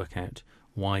 trying to work out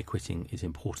why quitting is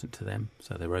important to them,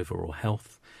 so their overall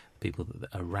health, people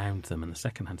that are around them and the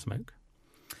second-hand smoke.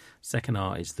 Second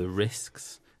R is the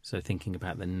risks, so thinking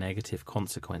about the negative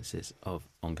consequences of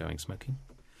ongoing smoking.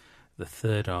 The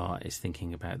third R is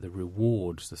thinking about the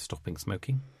rewards of stopping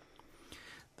smoking.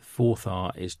 The fourth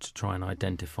R is to try and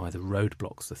identify the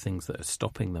roadblocks, the things that are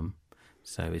stopping them.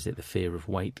 So is it the fear of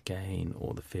weight gain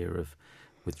or the fear of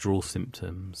withdrawal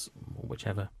symptoms or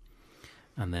whichever?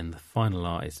 And then the final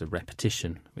R is the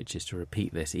repetition, which is to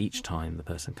repeat this each time the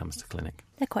person comes to clinic.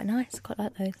 They're quite nice. Quite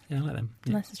like those. Yeah, I like them.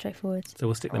 Yeah. Nice and straightforward. So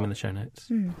we'll stick them in the show notes.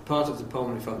 Part of the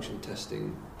pulmonary function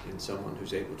testing in someone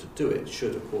who's able to do it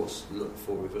should, of course, look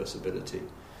for reversibility.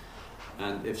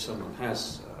 And if someone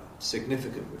has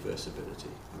significant reversibility,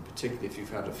 and particularly if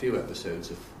you've had a few episodes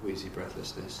of wheezy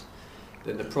breathlessness,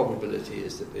 then the probability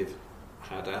is that they've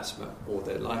had asthma all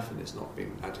their life and it's not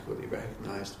been adequately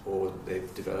recognised, or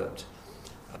they've developed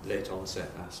late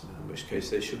onset asthma, in which case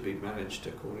they should be managed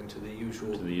according to the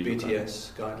usual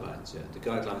BTS guidelines. Yeah. The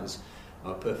guidelines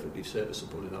are perfectly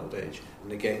serviceable in old age,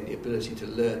 and again the ability to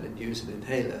learn and use an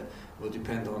inhaler will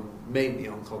depend mainly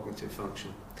on cognitive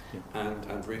function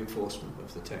and reinforcement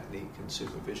of the technique and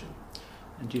supervision.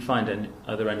 And do you find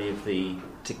are there any of the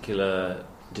particular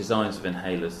designs of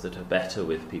inhalers that are better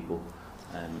with people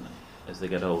as they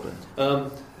get older?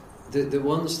 The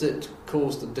ones that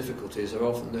cause the difficulties are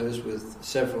often those with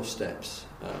several steps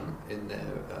in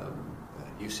their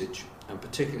usage, and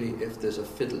particularly if there's a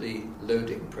fiddly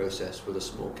loading process with a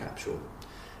small capsule.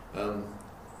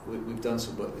 We've done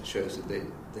some work that shows that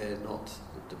they're not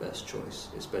the best choice.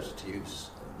 It's better to use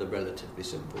the relatively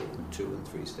simple 2 and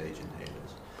 3 stage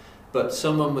inhalers. But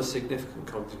someone with significant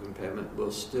cognitive impairment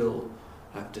will still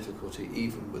have difficulty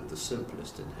even with the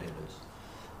simplest inhalers.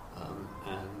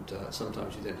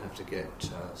 Sometimes you then have to get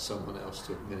someone else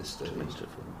to administer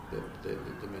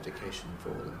the medication for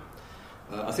them.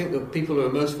 I think the people who are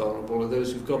most vulnerable are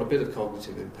those who've got a bit of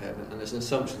cognitive impairment, and there's an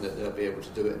assumption that they'll be able to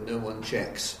do it and no one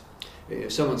checks.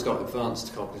 If someone's got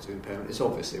advanced cognitive impairment, it's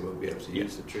obvious they won't be able to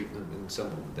use the treatment, and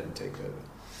someone will then take over.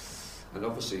 And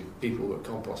obviously people who are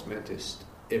compos mentis,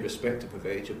 irrespective of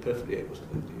age, are perfectly able to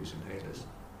learn to use inhalers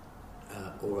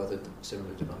or other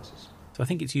similar devices. So I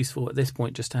think it's useful at this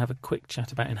point just to have a quick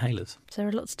chat about inhalers. So there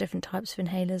are lots of different types of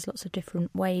inhalers, lots of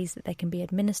different ways that they can be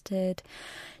administered,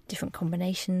 different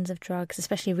combinations of drugs.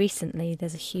 Especially recently,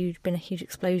 there's been a huge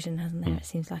explosion, hasn't there? It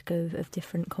seems like of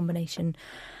different combination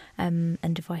and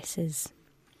devices.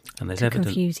 And there's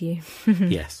confuse you.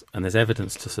 Yes, and there's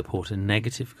evidence to support a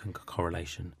negative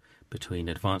correlation between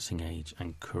advancing age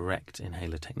and correct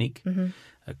inhaler technique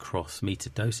across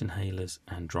metered dose inhalers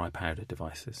and dry powder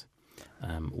devices.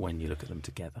 When you look at them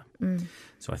together.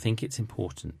 So I think it's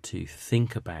important to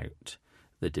think about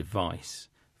the device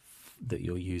that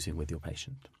you're using with your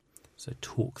patient. So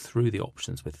talk through the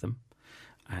options with them.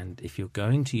 And if you're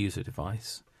going to use a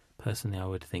device, personally I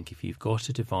would think if you've got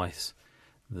a device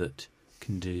that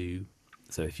can do...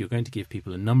 So if you're going to give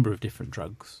people a number of different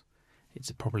drugs,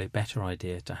 it's probably a better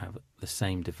idea to have the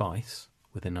same device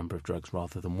with a number of drugs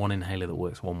rather than one inhaler that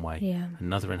works one way,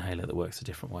 another inhaler that works a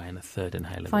different way, and a third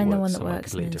inhaler Find that the works one that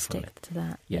works and then differently. stick to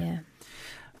that. Yeah.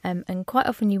 And quite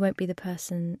often you won't be the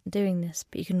person doing this,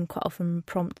 but you can quite often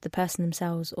prompt the person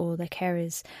themselves or their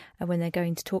carers when they're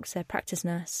going to talk to their practice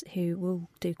nurse, who will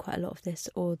do quite a lot of this,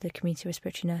 or the community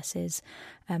respiratory nurses,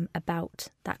 about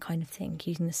that kind of thing,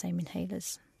 using the same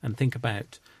inhalers. And think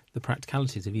about the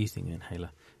practicalities of using the inhaler.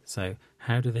 So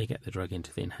how do they get the drug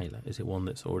into the inhaler? Is it one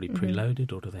that's already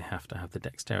preloaded, or do they have to have the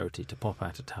dexterity to pop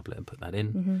out a tablet and put that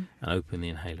in and open the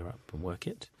inhaler up and work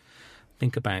it?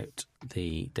 Think about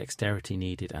the dexterity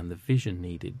needed and the vision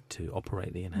needed to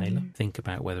operate the inhaler. Think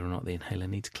about whether or not the inhaler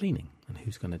needs cleaning and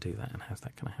who's going to do that and how's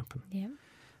that going to happen.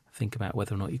 Think about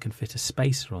whether or not you can fit a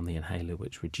spacer on the inhaler,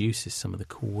 which reduces some of the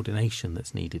coordination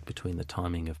that's needed between the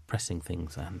timing of pressing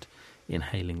things and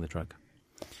inhaling the drug.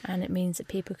 And it means that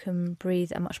people can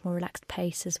breathe at a much more relaxed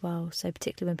pace as well. So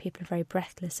particularly when people are very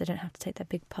breathless, they don't have to take that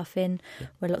big puff in,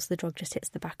 where lots of the drug just hits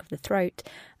the back of the throat.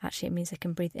 Actually, it means they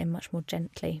can breathe in much more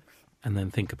gently. And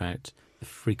then think about the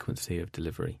frequency of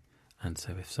delivery. And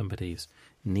so if somebody's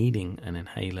needing an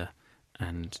inhaler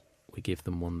and we give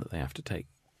them one that they have to take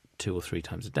 2 or 3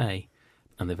 times a day,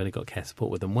 and they've only got care support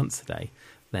with them once a day,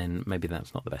 then maybe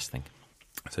that's not the best thing.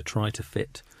 So try to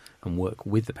fit and work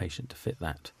with the patient to fit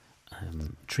that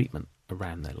treatment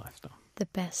around their lifestyle. The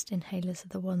best inhalers are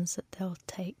the ones that they'll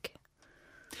take.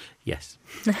 Yes.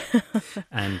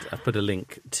 And I've put a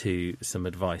link to some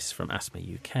advice from Asthma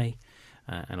UK,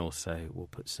 and also we'll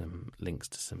put some links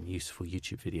to some useful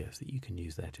YouTube videos that you can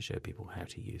use there to show people how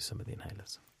to use some of the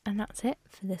inhalers. And that's it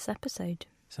for this episode.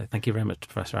 So thank you very much to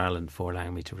Professor Allen for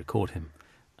allowing me to record him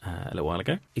a little while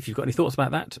ago. If you've got any thoughts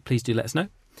about that, please do let us know.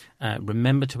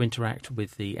 Remember to interact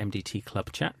with the MDT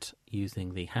Club chat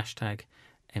using the hashtag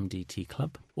MDT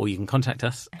Club. Or you can contact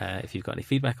us if you've got any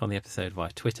feedback on the episode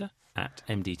via Twitter at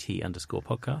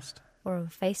MDT_podcast. Or on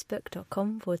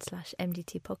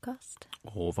facebook.com/MDT podcast.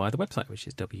 Or via the website, which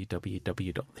is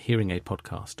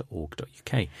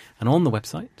www.thehearingaidpodcast.org.uk. And on the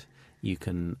website, you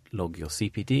can log your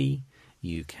CPD,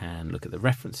 you can look at the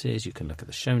references, you can look at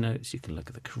the show notes, you can look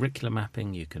at the curriculum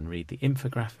mapping, you can read the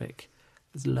infographic.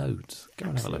 There's loads. Go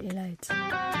and have a look. Absolutely loads.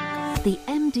 The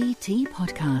MDT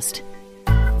Podcast.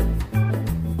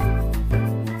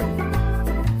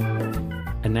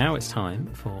 And now it's time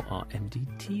for our MD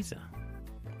teaser,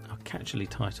 our catchily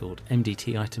titled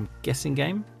MDT item guessing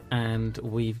game. And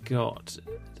we've got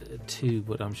two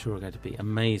what I'm sure are going to be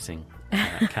amazing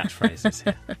catchphrases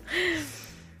here.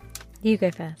 You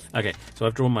go first. Okay, so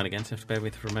I've drawn mine again, so you have to bear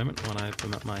with me for a moment while I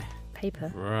open up my...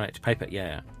 Paper. Right, paper,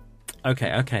 yeah.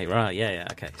 Okay, right, yeah,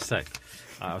 okay. So,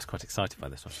 I was quite excited by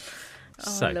this one.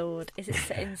 Oh, Lord. Is it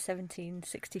set in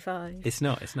 1765? It's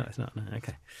not, no,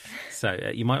 okay. So,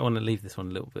 you might want to leave this one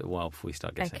a little bit while before we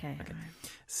start guessing. Okay.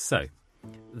 So,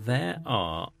 there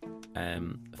are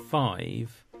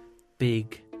 5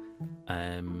 big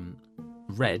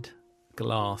red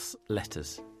glass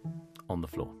letters on the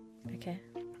floor. Okay.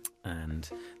 And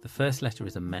the first letter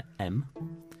is a M,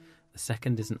 the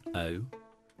second is an O,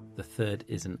 the third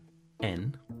is an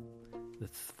N, the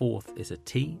fourth is a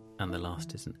T, and the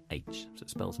last is an H, so it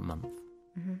spells month.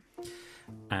 Mm-hmm.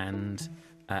 And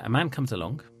a man comes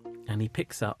along and he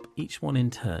picks up each one in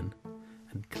turn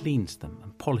and cleans them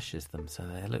and polishes them so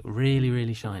they look really,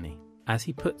 really shiny. As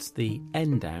he puts the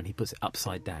N down, he puts it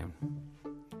upside down.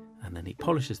 And then he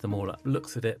polishes them all up,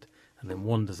 looks at it, and then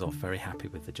wanders off very happy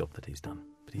with the job that he's done.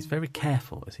 But he's very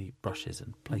careful as he brushes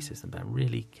and places them down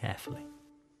really carefully.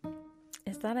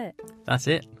 Is that it? That's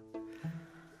it.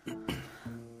 I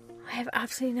have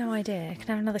absolutely no idea. Can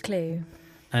I have another clue?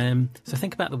 So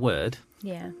think about the word,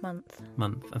 Yeah, month.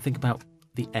 month, and think about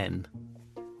the N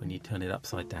when you turn it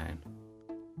upside down.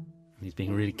 And he's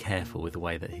being really careful with the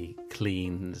way that he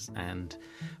cleans and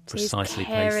So he's precisely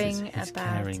caring places. He's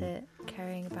about it.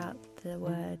 Caring about the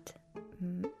word.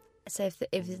 So if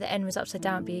the N was upside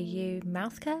down, it'd be a U.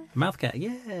 Mouth care? Mouth care,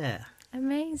 yeah.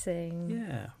 Amazing.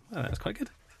 Yeah. Well, that was quite good.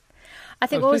 I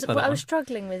think I was pleased by what that I was one.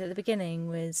 struggling with at the beginning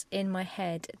was in my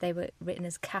head they were written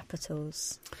as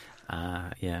capitals.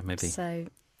 Yeah, maybe. So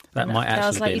That and might I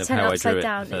was actually like, be you of turn it how I upside drew it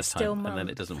down, the it's first still time, and then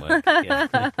month. it doesn't work.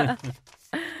 Yeah.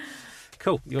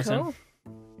 Cool. Your turn. Cool.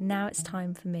 Now it's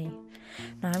time for me.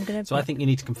 Now I'm going to. So I think you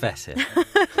need to confess here.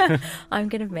 I'm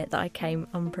going to admit that I came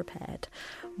unprepared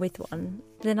with one.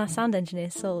 Then our sound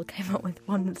engineer Saul came up with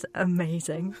one that's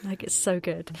amazing. Like, it's so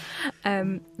good.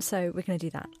 So we're going to do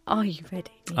that. Are you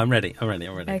ready? I'm ready. Go for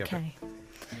it. Okay.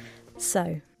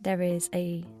 So there is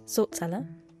a salt cellar.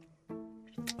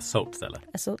 A salt cellar.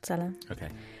 A salt cellar. Okay.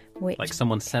 Which Like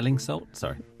someone selling salt?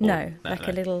 Sorry. no, Or- like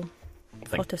a little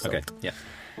thing. pot of salt. Okay. Yeah.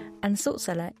 And the salt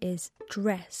cellar is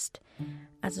dressed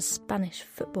as a Spanish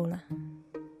footballer.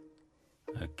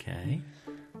 Okay.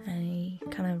 And he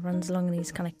kind of runs along and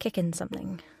he's kind of kicking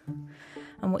something.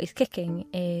 And what he's kicking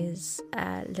is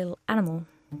a little animal,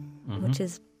 which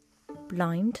is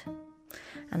blind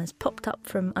and has popped up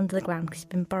from under the ground because he's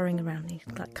been burrowing around. He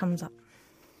like comes up.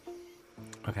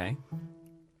 Okay.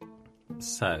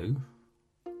 So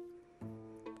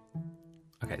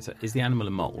is the animal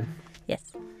a mole?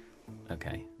 Yes.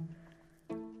 Okay.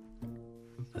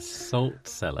 The salt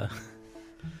cellar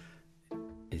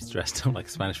is dressed up like a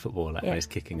Spanish footballer Yeah. and is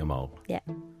kicking a mole. Yeah.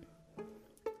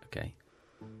 Okay.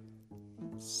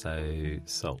 So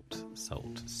salt.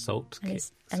 And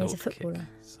he's a footballer.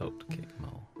 Salt kick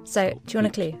mole. So Salt, do you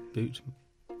want a boot, clue? Boot.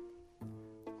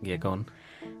 Yeah, go on.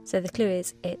 So the clue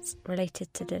is it's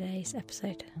related to today's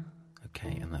episode.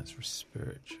 Okay, and that's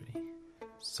respiratory.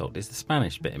 Salt. Is the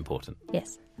Spanish bit important?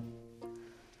 Yes.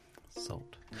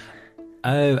 Salt.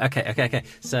 Oh, okay.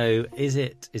 So is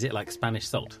it like Spanish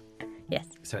salt? Yes.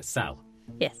 So it's sal.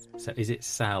 Yes. So is it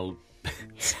sal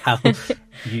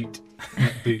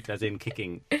boot as in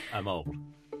kicking a mole?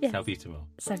 Yes. Salbutamol.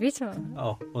 So beautiful.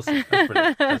 Oh, awesome. That's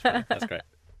brilliant. That's great.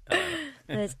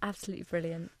 That's absolutely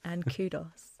brilliant. And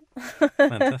kudos.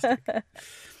 Fantastic.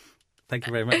 Thank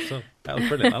you very much. So that was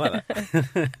brilliant. I like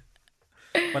that.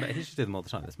 Well, he should do them all the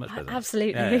time. That's much better.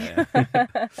 Absolutely. Yeah.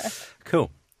 Cool.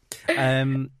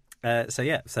 So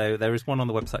there is one on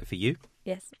the website for you.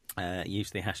 Yes.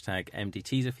 Use the hashtag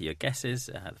MDTeaser for your guesses.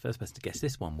 The first person to guess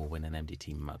this one will win an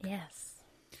MDT mug. Yes.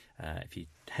 If you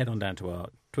head on down to our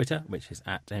Twitter, which is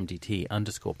at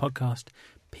MDT_podcast,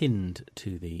 pinned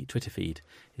to the Twitter feed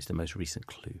is the most recent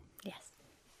clue. Yes.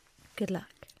 Good luck.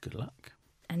 Good luck.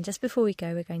 And just before we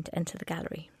go, we're going to enter the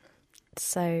gallery.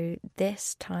 So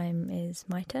this time is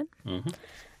my turn. Mm-hmm.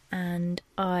 and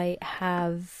I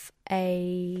have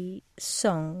a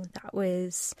song that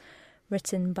was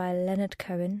written by Leonard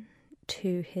Cohen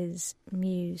to his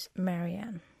muse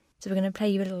Marianne. So we're going to play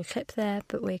you a little clip there,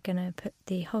 but we're going to put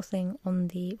the whole thing on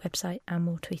the website and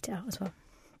we'll tweet it out as well.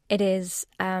 It is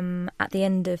at the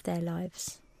end of their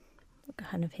lives,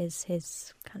 kind of his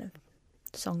kind of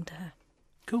song to her.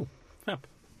 Cool. Fab.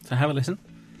 So have a listen.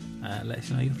 Let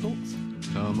us know your thoughts.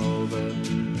 Come over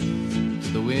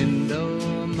to the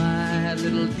window, my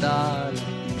little darling.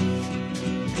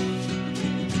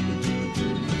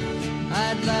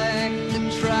 I'd like to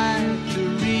try to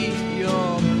read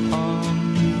your palm.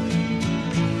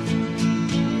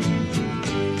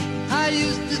 I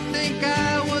used to think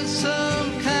I was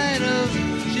some kind of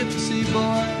gypsy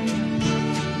boy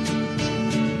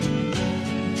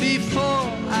before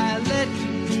I let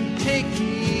you take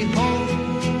me home.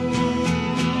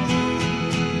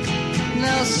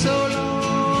 Now so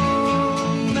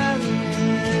long,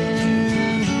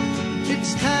 Marianne,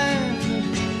 it's time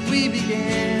we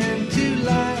began to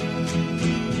laugh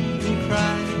and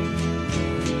cry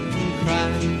and cry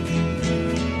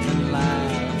and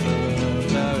laugh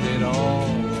about it all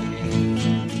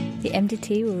again. The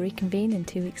MDT will reconvene in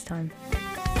 2 weeks' time.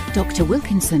 Dr.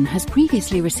 Wilkinson has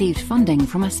previously received funding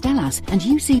from Astellas and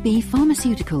UCB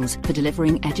Pharmaceuticals for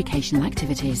delivering educational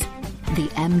activities. The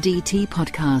MDT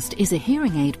podcast is a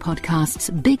Hearing Aid Podcast's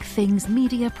Big Things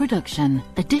media production.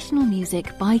 Additional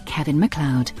music by Kevin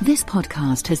MacLeod. This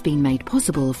podcast has been made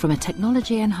possible from a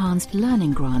technology-enhanced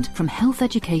learning grant from Health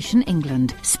Education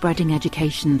England, spreading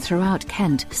education throughout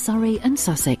Kent, Surrey and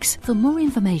Sussex. For more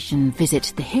information,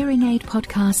 visit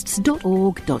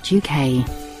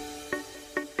thehearingaidpodcasts.org.uk.